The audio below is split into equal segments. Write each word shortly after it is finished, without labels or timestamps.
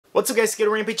What's up guys,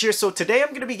 Skittlerampage here. So today I'm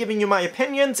going to be giving you my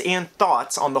opinions and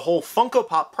thoughts on the whole Funko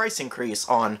Pop price increase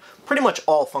on pretty much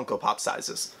all Funko Pop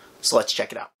sizes. So let's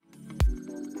check it out.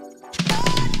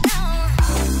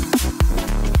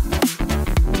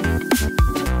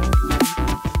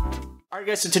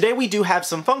 Alright guys, so today we do have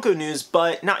some Funko news,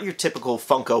 but not your typical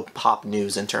Funko Pop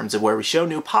news in terms of where we show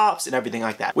new pops and everything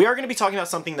like that. We are going to be talking about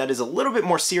something that is a little bit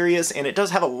more serious, and it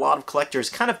does have a lot of collectors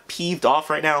kind of peeved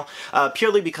off right now,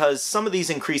 purely because some of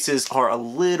these increases are a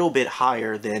little bit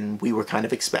higher than we were kind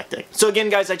of expecting. So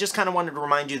again guys, I just kind of wanted to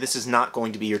remind you this is not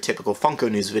going to be your typical Funko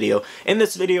news video. In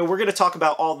this video, we're going to talk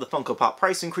about all the Funko Pop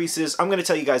price increases. I'm going to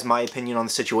tell you guys my opinion on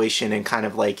the situation and kind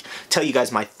of like tell you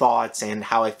guys my thoughts and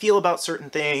how I feel about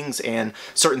certain things and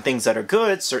certain things that are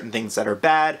good, certain things that are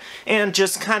bad, and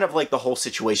just kind of like the whole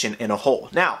situation in a whole.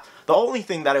 Now, the only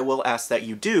thing that I will ask that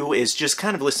you do is just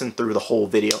kind of listen through the whole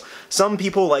video. Some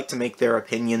people like to make their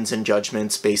opinions and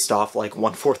judgments based off like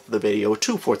 1/4 of the video or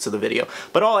 2/4 of the video,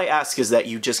 but all I ask is that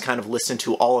you just kind of listen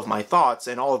to all of my thoughts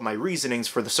and all of my reasonings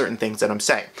for the certain things that I'm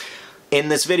saying. In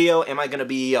this video, am I going to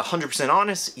be 100%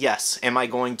 honest? Yes. Am I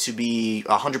going to be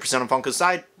 100% on Funko's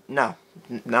side? No,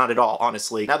 not at all,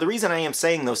 honestly. Now, the reason I am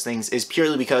saying those things is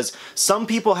purely because some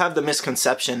people have the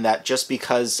misconception that just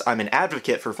because I'm an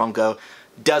advocate for Funko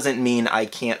doesn't mean I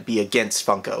can't be against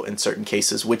Funko in certain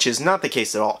cases, which is not the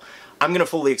case at all. I'm going to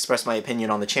fully express my opinion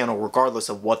on the channel regardless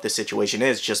of what the situation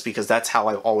is, just because that's how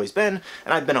I've always been,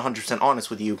 and I've been 100%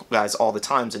 honest with you guys all the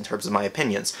times in terms of my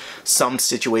opinions. Some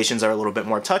situations are a little bit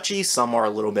more touchy, some are a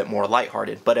little bit more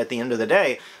lighthearted, but at the end of the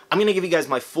day, I'm going to give you guys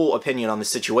my full opinion on the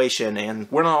situation, and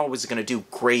we're not always going to do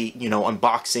great,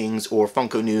 unboxings or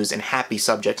Funko news and happy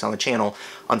subjects on the channel,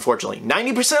 unfortunately.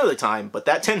 90% of the time, but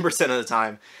that 10% of the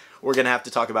time, we're going to have to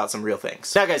talk about some real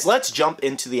things. Now guys, let's jump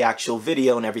into the actual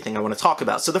video and everything I want to talk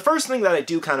about. So the first thing that I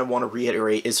do kind of want to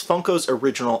reiterate is Funko's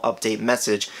original update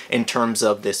message in terms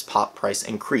of this pop price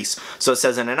increase. So it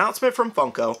says, an announcement from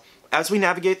Funko. As we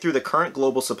navigate through the current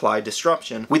global supply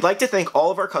disruption, we'd like to thank all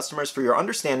of our customers for your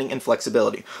understanding and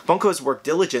flexibility. Funko has worked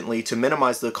diligently to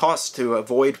minimize the cost to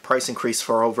avoid price increase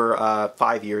for over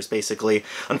 5 years, basically.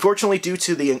 Unfortunately, due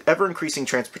to the ever-increasing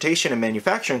transportation and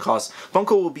manufacturing costs,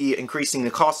 Funko will be increasing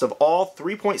the cost of all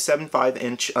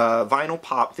 3.75-inch vinyl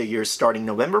pop figures starting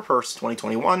November 1st,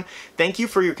 2021. Thank you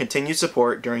for your continued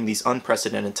support during these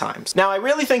unprecedented times. Now, I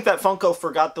really think that Funko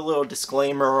forgot the little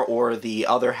disclaimer or the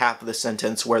other half of the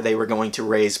sentence where they were going to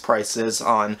raise prices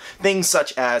on things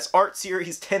such as Art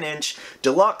Series 10-inch,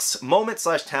 Deluxe,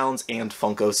 Moment/Towns, and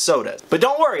Funko Sodas. But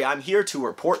don't worry, I'm here to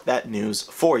report that news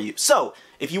for you. So,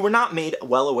 if you were not made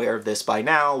well aware of this by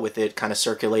now, with it kind of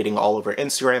circulating all over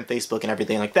Instagram, Facebook, and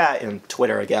everything like that, and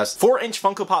Twitter, I guess, 4-inch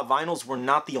Funko Pop vinyls were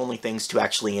not the only things to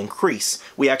actually increase.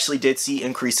 We actually did see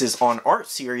increases on Art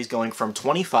Series going from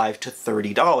 $25 to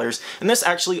 $30, and this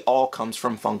actually all comes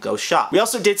from Funko's shop. We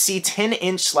also did see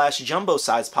 10-inch/jumbo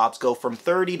size pops go from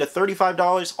 $30 to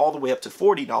 $35, all the way up to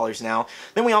 $40 now.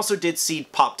 Then we also did see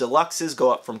Pop Deluxes go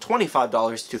up from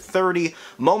 $25 to $30,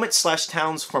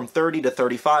 Moment/Towns from $30 to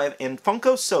 $35, and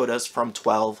Funko Sodas from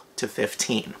 $12 to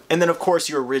 $15. And then of course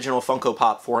your original Funko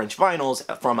Pop 4-inch vinyls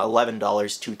from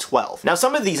 $11 to $12. Now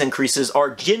some of these increases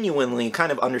are genuinely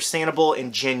kind of understandable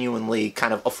and genuinely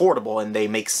kind of affordable, and they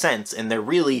make sense, and they're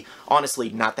really honestly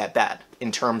not that bad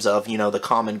in terms of, the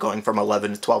common going from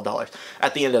 $11 to $12.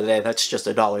 At the end of the day, that's just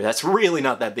 $1. That's really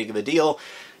not that big of a deal.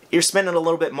 You're spending a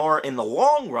little bit more in the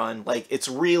long run. Like, it's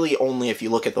really only if you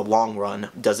look at the long run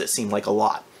does it seem like a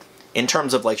lot. In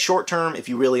terms of like short term, if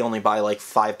you really only buy like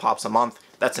 5 pops a month,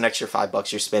 that's an extra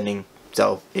 $5 you're spending,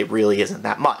 so it really isn't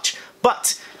that much.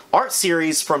 But Art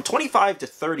Series from $25 to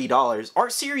 $30,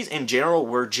 Art Series in general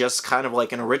were just kind of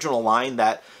like an original line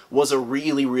that was a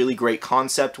really, really great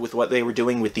concept with what they were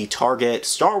doing with the Target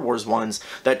Star Wars ones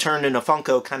that turned into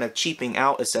Funko kind of cheaping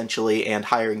out essentially and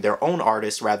hiring their own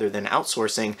artists rather than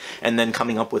outsourcing, and then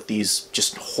coming up with these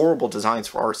just horrible designs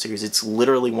for Art Series. It's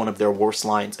literally one of their worst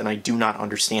lines, and I do not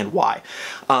understand why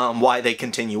they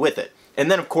continue with it. And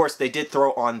then, of course, they did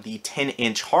throw on the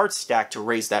 10-inch hard stack to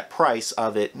raise that price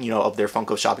of it, of their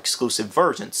Funko Shop exclusive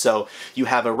version. So you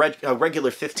have a regular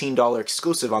 $15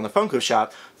 exclusive on the Funko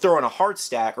Shop, throw in a hard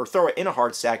stack, or throw it in a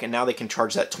hard stack, and now they can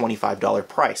charge that $25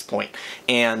 price point.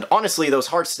 And honestly, those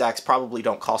hard stacks probably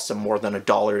don't cost them more than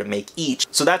 $1 to make each.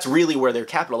 So that's really where they're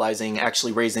capitalizing,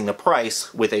 actually raising the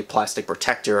price with a plastic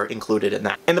protector included in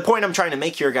that. And the point I'm trying to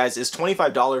make here, guys, is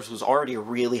 $25 was already a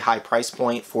really high price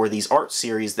point for these Art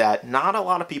Series that not a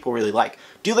lot of people really like.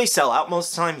 Do they sell out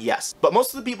most of the time? Yes. But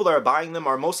most of the people that are buying them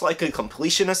are most likely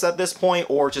completionists at this point,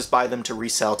 or just buy them to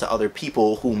resell to other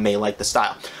people who may like the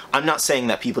style. I'm not saying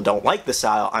that people don't like the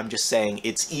style, I'm just saying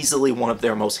it's easily one of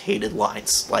their most hated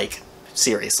lines. Like,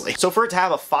 seriously. So for it to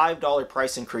have a $5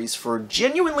 price increase for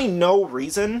genuinely no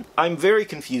reason, I'm very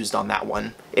confused on that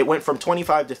one. It went from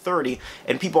 $25 to $30,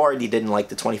 and people already didn't like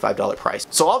the $25 price.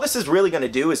 So all this is really going to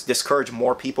do is discourage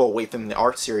more people away from the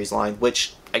art series line,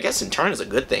 which I guess in turn is a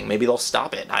good thing. Maybe they'll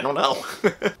stop it. I don't know.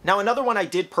 Now, another one I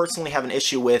did personally have an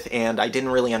issue with, and I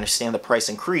didn't really understand the price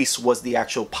increase, was the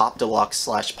actual Pop Deluxe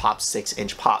 / Pop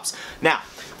 6-inch pops. Now,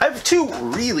 I have two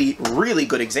really, really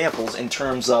good examples in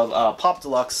terms of Pop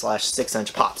Deluxe /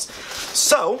 6-inch pops.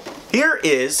 So, here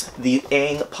is the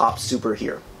Aang Pop Super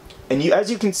here. And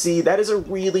as you can see, that is a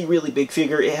really, really big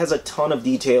figure. It has a ton of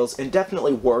details and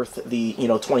definitely worth the,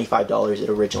 $25 it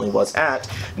originally was at,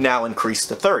 now increased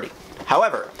to $30.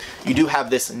 However, you do have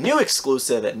this new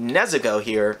exclusive Nezuko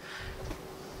here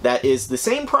that is the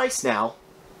same price now.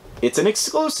 It's an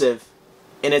exclusive,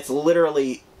 and it's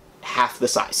literally half the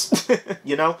size.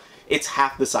 It's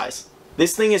half the size.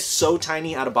 This thing is so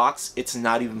tiny out of box, it's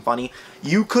not even funny.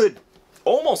 You could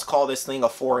almost call this thing a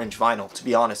 4-inch vinyl, to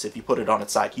be honest, if you put it on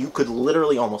its side. You could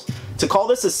literally almost... To call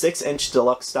this a 6-inch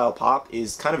deluxe style pop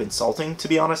is kind of insulting, to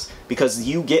be honest, because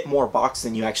you get more box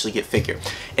than you actually get figure.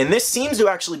 And this seems to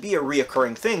actually be a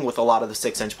reoccurring thing with a lot of the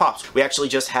 6-inch pops. We actually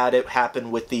just had it happen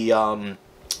with the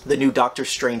new Doctor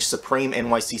Strange Supreme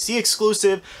NYCC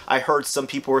exclusive. I heard some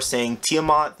people were saying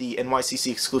Tiamat, the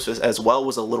NYCC exclusive as well,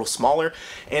 was a little smaller,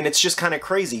 and it's just kind of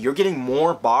crazy. You're getting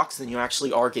more box than you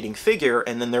actually are getting figure,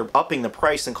 and then they're upping the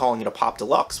price and calling it a Pop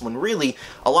Deluxe, when really,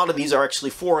 a lot of these are actually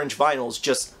 4-inch vinyls,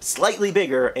 just slightly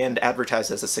bigger and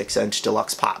advertised as a 6-inch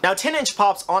deluxe pop. Now, 10-inch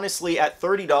pops, honestly, at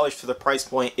 $30 for the price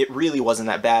point, it really wasn't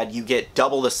that bad. You get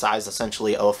double the size,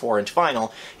 essentially, of a 4-inch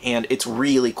vinyl, and it's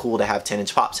really cool to have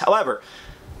 10-inch pops. However,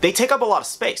 they take up a lot of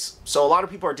space, so a lot of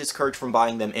people are discouraged from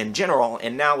buying them in general,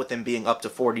 and now with them being up to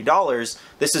 $40,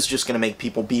 this is just going to make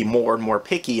people be more and more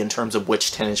picky in terms of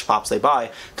which 10-inch pops they buy,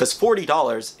 because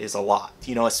 $40 is a lot.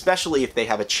 Especially if they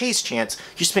have a chase chance,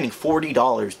 you're spending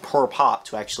 $40 per pop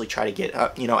to actually try to get,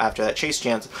 after that chase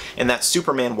chance, and that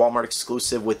Superman Walmart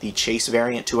exclusive with the chase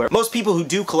variant to it. Most people who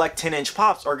do collect 10-inch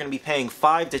pops are going to be paying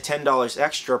 $5 to $10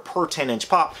 extra per 10-inch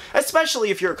pop,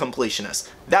 especially if you're a completionist.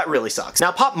 That really sucks.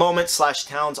 Now, pop moments /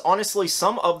 towns, honestly,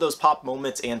 some of those pop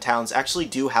moments and towns actually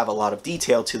do have a lot of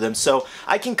detail to them, so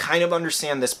I can kind of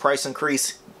understand this price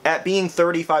increase. At being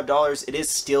 $35, it is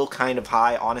still kind of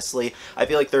high, honestly. I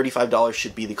feel like $35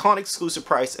 should be the con exclusive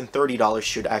price, and $30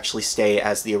 should actually stay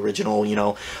as the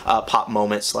original, pop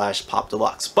moment / Pop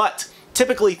Deluxe. But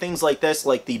typically things like this,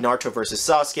 like the Naruto vs.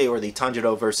 Sasuke or the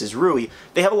Tanjiro vs. Rui,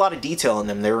 they have a lot of detail in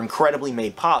them. They're incredibly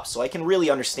made pops, so I can really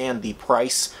understand the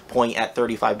price point at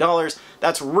 $35.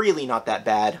 That's really not that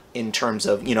bad in terms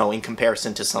of, in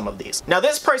comparison to some of these. Now,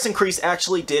 this price increase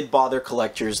actually did bother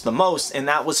collectors the most, and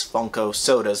that was Funko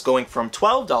sodas, going from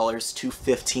 $12 to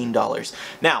 $15.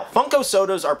 Now, Funko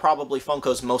sodas are probably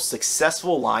Funko's most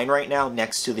successful line right now,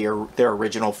 next to their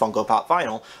original Funko Pop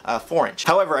vinyl, 4-inch.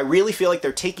 However, I really feel like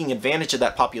they're taking advantage of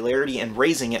that popularity and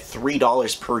raising it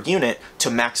 $3 per unit to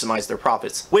maximize their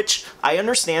profits, which I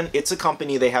understand. It's a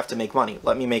company, they have to make money.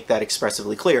 Let me make that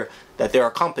expressively clear, that they're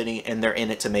a company and they're in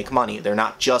it to make money. They're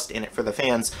not just in it for the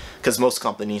fans, because most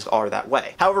companies are that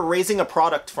way. However, raising a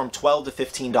product from $12 to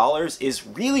 $15 is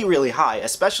really, really high,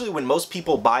 especially when most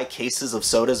people buy cases of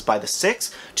sodas by the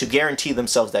 6 to guarantee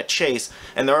themselves that chase,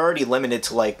 and they're already limited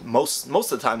to, like, most of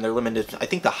the time they're limited. I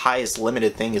think the highest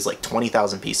limited thing is like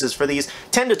 20,000 pieces for these,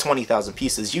 10 to 20,000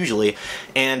 pieces usually,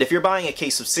 and if you're buying a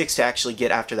case of 6 to actually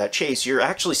get after that chase, you're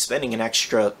actually spending an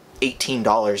extra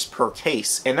 $18 per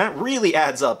case, and that really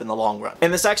adds up in the long run.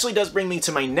 And this actually does bring me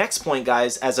to my next point,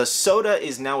 guys, as a soda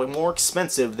is now more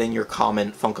expensive than your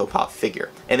common Funko Pop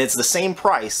figure, and it's the same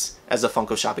price as a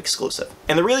Funko Shop exclusive.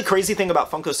 And the really crazy thing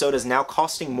about Funko sodas now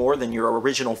costing more than your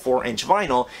original 4-inch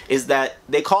vinyl is that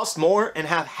they cost more and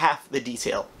have half the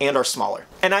detail and are smaller.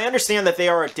 And I understand that they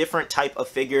are a different type of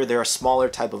figure, they're a smaller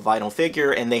type of vinyl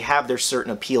figure, and they have their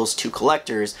certain appeals to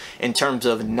collectors in terms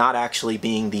of not actually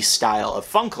being the style of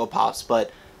Funko Pops, but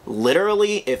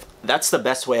literally, if that's the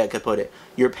best way I could put it,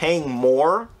 you're paying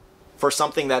more for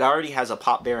something that already has a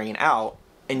pop variant out,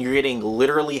 and you're getting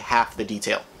literally half the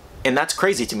detail. And that's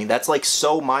crazy to me. That's like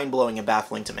so mind-blowing and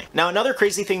baffling to me. Now, another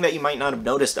crazy thing that you might not have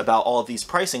noticed about all of these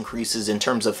price increases in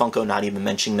terms of Funko not even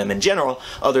mentioning them in general,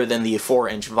 other than the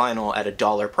 4-inch vinyl at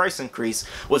 $1 price increase,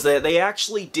 was that they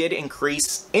actually did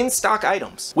increase in-stock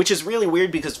items, which is really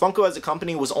weird because Funko as a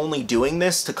company was only doing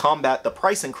this to combat the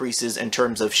price increases in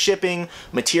terms of shipping,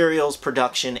 materials,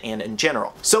 production, and in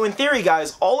general. So in theory,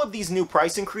 guys, all of these new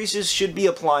price increases should be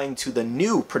applying to the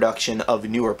new production of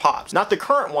newer pops, not the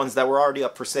current ones that were already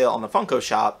up for sale sale on the Funko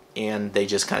shop, and they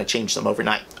just kind of changed them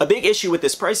overnight. A big issue with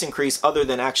this price increase, other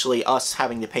than actually us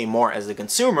having to pay more as a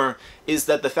consumer, is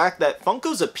that the fact that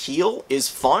Funko's appeal is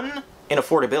fun and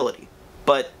affordability.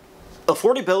 But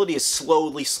affordability is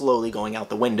slowly going out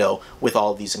the window with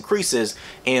all of these increases,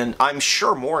 and I'm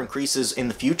sure more increases in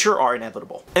the future are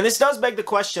inevitable. And this does beg the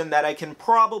question that I can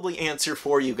probably answer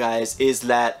for you guys, is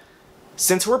that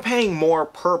since we're paying more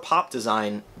per pop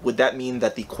design, would that mean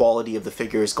that the quality of the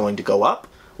figure is going to go up?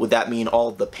 Would that mean all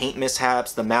of the paint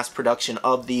mishaps, the mass production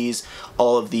of these,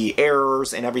 all of the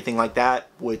errors and everything like that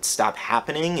would stop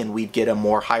happening and we'd get a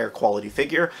more higher quality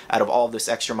figure out of all of this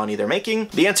extra money they're making?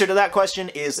 The answer to that question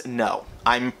is no.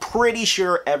 I'm pretty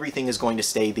sure everything is going to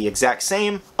stay the exact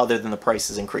same, other than the price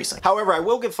is increasing. However, I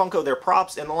will give Funko their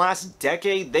props. In the last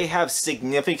decade, they have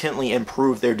significantly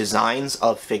improved their designs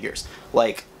of figures.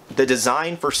 Like, the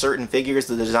design for certain figures,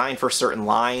 the design for certain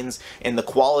lines, and the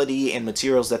quality and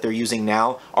materials that they're using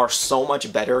now are so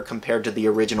much better compared to the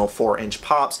original 4-inch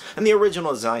pops and the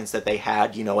original designs that they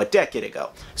had, you know, a decade ago.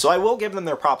 So I will give them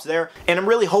their props there, and I'm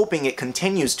really hoping it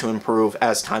continues to improve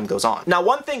as time goes on. Now,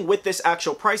 one thing with this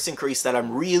actual price increase that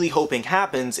I'm really hoping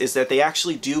happens is that they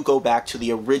actually do go back to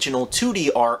the original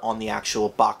 2D art on the actual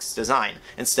box design,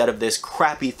 instead of this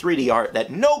crappy 3D art that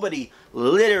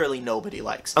literally nobody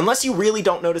likes. Unless you really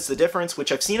don't notice the difference,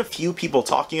 which I've seen a few people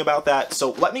talking about that,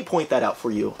 so let me point that out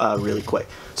for you really quick.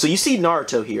 So you see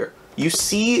Naruto here. You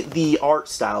see the art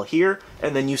style here,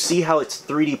 and then you see how it's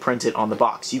 3D printed on the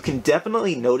box. You can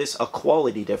definitely notice a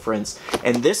quality difference,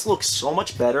 and this looks so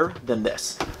much better than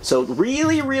this. So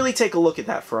really take a look at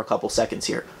that for a couple seconds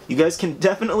here. You guys can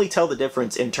definitely tell the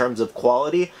difference in terms of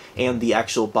quality and the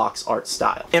actual box art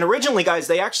style. And originally, guys,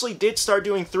 they actually did start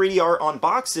doing 3D art on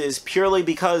boxes purely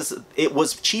because it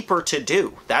was cheaper to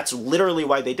do. That's literally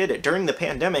why they did it. During the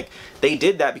pandemic, they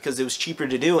did that because it was cheaper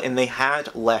to do and they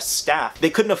had less staff. They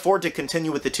couldn't afford to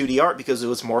continue with the 2D art because it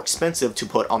was more expensive to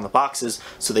put on the boxes,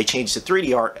 so they changed to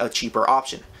 3D art, a cheaper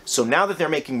option. So now that they're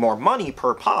making more money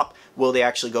per pop, will they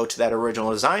actually go to that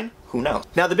original design? Who knows?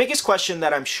 Now, the biggest question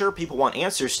that I'm sure people want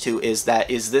answers to is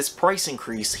this price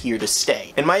increase here to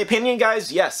stay? In my opinion,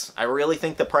 guys, yes, I really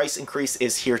think the price increase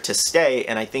is here to stay,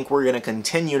 and I think we're going to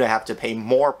continue to have to pay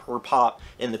more per pop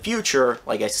in the future,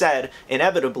 like I said,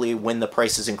 inevitably when the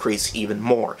prices increase even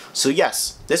more. So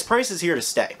yes, this price is here to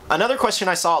stay. Another question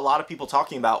I saw a lot of people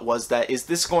talking about was that, is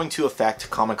this going to affect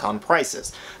Comic-Con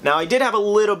prices? Now, I did have a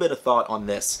little bit of thought on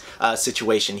this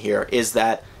situation here, is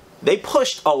that they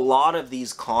pushed a lot of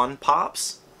these con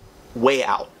pops way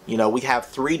out. You know, we have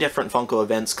 3 different Funko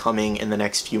events coming in the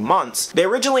next few months. They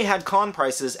originally had con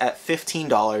prices at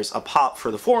 $15 a pop for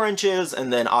the 4 inches,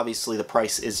 and then obviously the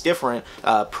price is different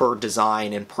per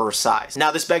design and per size.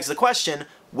 Now, this begs the question,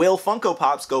 will Funko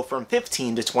Pops go from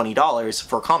 $15 to $20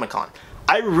 for Comic-Con?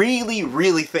 I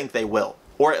really think they will.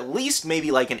 Or at least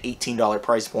maybe like an $18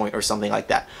 price point or something like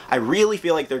that. I really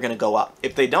feel like they're going to go up.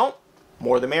 If they don't,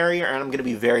 more the merrier, and I'm going to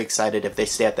be very excited if they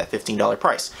stay at that $15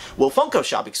 price. Will Funko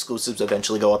Shop exclusives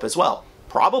eventually go up as well?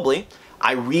 Probably.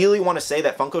 I really want to say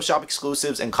that Funko Shop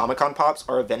exclusives and Comic-Con pops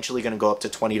are eventually going to go up to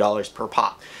 $20 per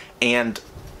pop. And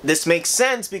this makes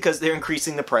sense because they're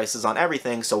increasing the prices on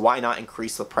everything, so why not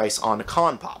increase the price on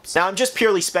con pops? Now, I'm just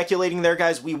purely speculating there,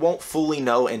 guys. We won't fully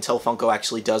know until Funko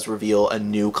actually does reveal a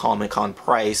new Comic-Con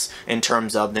price in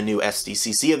terms of the new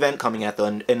SDCC event coming at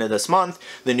the end of this month,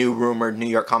 the new rumored New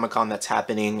York Comic-Con that's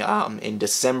happening in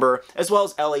December, as well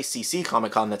as LACC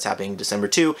Comic-Con that's happening December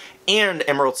 2, and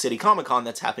Emerald City Comic-Con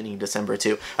that's happening December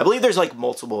 2. I believe there's like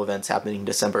multiple events happening in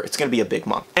December. It's going to be a big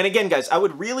month. And again, guys, I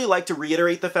would really like to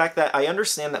reiterate the fact that I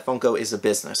understand that Funko is a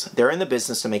business. They're in the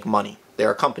business to make money.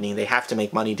 They're a company. They have to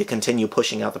make money to continue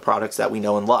pushing out the products that we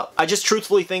know and love. I just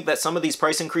truthfully think that some of these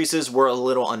price increases were a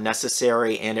little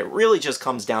unnecessary, and it really just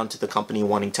comes down to the company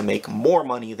wanting to make more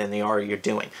money than they are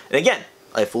doing. And again,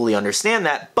 I fully understand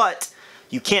that, but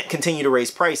you can't continue to raise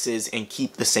prices and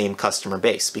keep the same customer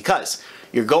base, because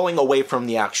you're going away from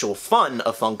the actual fun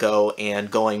of Funko and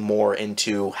going more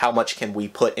into how much can we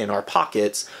put in our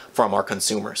pockets from our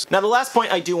consumers. Now, the last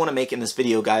point I do want to make in this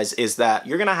video, guys, is that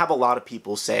you're going to have a lot of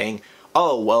people saying,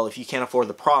 oh, well, if you can't afford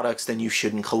the products, then you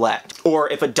shouldn't collect. Or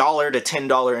if a $1 to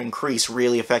 $10 increase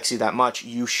really affects you that much,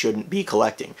 you shouldn't be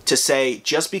collecting. To say,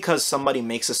 just because somebody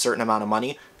makes a certain amount of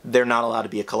money, they're not allowed to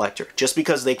be a collector. Just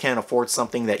because they can't afford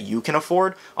something that you can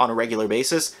afford on a regular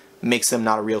basis makes them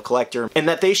not a real collector, and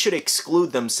that they should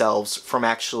exclude themselves from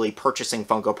actually purchasing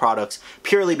Funko products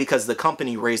purely because the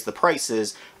company raised the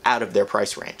prices out of their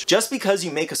price range. Just because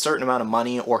you make a certain amount of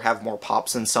money or have more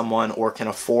pops than someone or can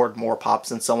afford more pops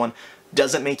than someone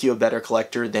doesn't make you a better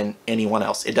collector than anyone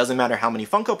else. It doesn't matter how many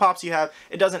Funko Pops you have.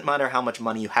 It doesn't matter how much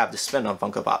money you have to spend on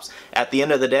Funko Pops. At the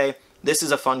end of the day, this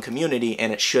is a fun community,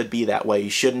 and it should be that way. You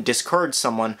shouldn't discourage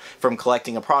someone from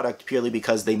collecting a product purely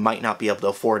because they might not be able to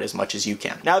afford as much as you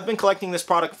can. Now, I've been collecting this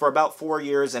product for about 4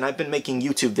 years, and I've been making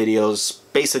YouTube videos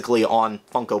basically on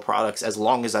Funko products as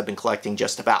long as I've been collecting,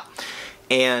 just about.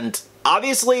 And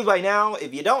obviously, by now,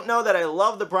 if you don't know that I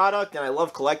love the product, and I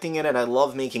love collecting it, and I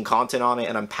love making content on it,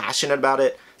 and I'm passionate about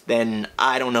it, then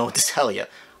I don't know what to tell you.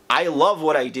 I love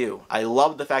what I do. I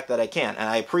love the fact that I can, and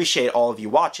I appreciate all of you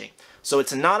watching. So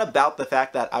it's not about the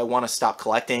fact that I want to stop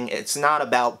collecting. It's not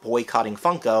about boycotting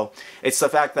Funko. It's the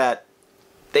fact that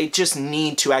they just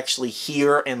need to actually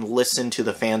hear and listen to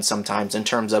the fans sometimes in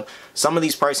terms of some of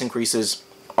these price increases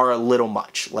are a little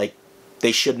much. Like,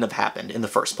 they shouldn't have happened in the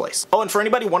first place. Oh, and for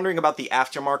anybody wondering about the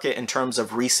aftermarket in terms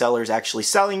of resellers actually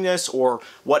selling this or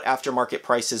what aftermarket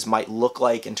prices might look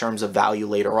like in terms of value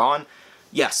later on,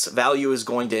 yes, value is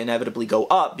going to inevitably go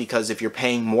up because if you're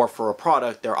paying more for a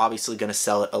product, they're obviously going to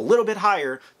sell it a little bit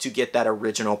higher to get that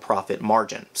original profit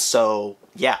margin. So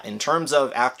yeah, in terms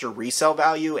of after resale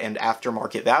value and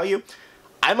aftermarket value,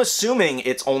 I'm assuming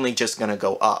it's only just going to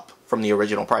go up from the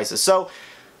original prices. So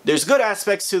there's good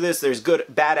aspects to this, there's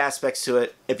bad aspects to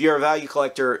it. If you're a value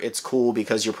collector, it's cool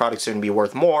because your products are going to be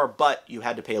worth more, but you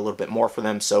had to pay a little bit more for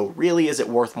them, so really, is it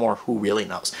worth more? Who really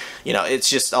knows? You know,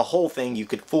 it's just a whole thing you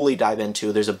could fully dive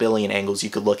into. There's a billion angles you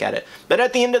could look at it. But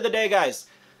at the end of the day, guys,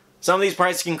 some of these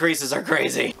price increases are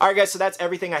crazy. Alright guys, so that's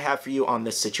everything I have for you on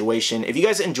this situation. If you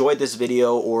guys enjoyed this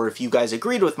video, or if you guys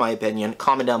agreed with my opinion,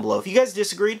 comment down below. If you guys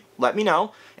disagreed, let me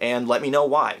know, and let me know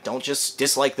why. Don't just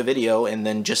dislike the video and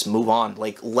then just move on.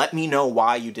 Like, let me know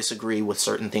why you disagree with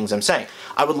certain things I'm saying.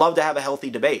 I would love to have a healthy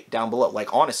debate down below.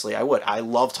 Like, honestly, I would. I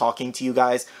love talking to you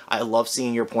guys. I love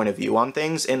seeing your point of view on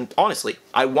things, and honestly,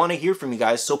 I want to hear from you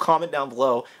guys, so comment down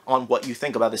below on what you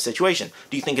think about this situation.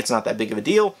 Do you think it's not that big of a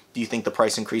deal? Do you think the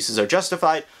price increases are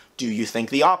justified? Do you think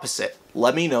the opposite?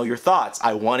 Let me know your thoughts.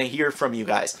 I want to hear from you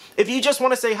guys. If you just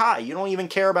want to say hi, you don't even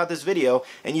care about this video,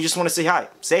 and you just want to say hi,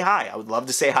 say hi. I would love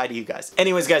to say hi to you guys.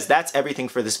 Anyways, guys, that's everything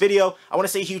for this video. I want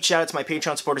to say a huge shout out to my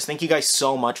Patreon supporters. Thank you guys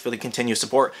so much for the continued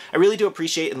support. I really do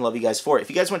appreciate and love you guys for it. If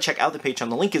you guys want to check out the Patreon,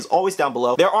 the link is always down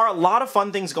below. There are a lot of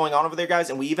fun things going on over there, guys,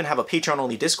 and we even have a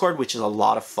Patreon-only Discord, which is a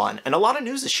lot of fun, and a lot of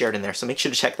news is shared in there, so make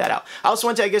sure to check that out. I also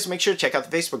want to, make sure to check out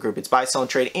the Facebook group. It's Buy, Sell, and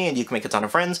Trade, and you can make a ton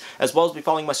of friends, as well as be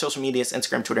following my social medias,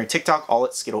 Instagram, Twitter, and TikTok, all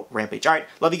at Skittlerampage. Alright,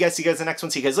 love you guys. See you guys in the next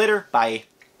one. See you guys later. Bye.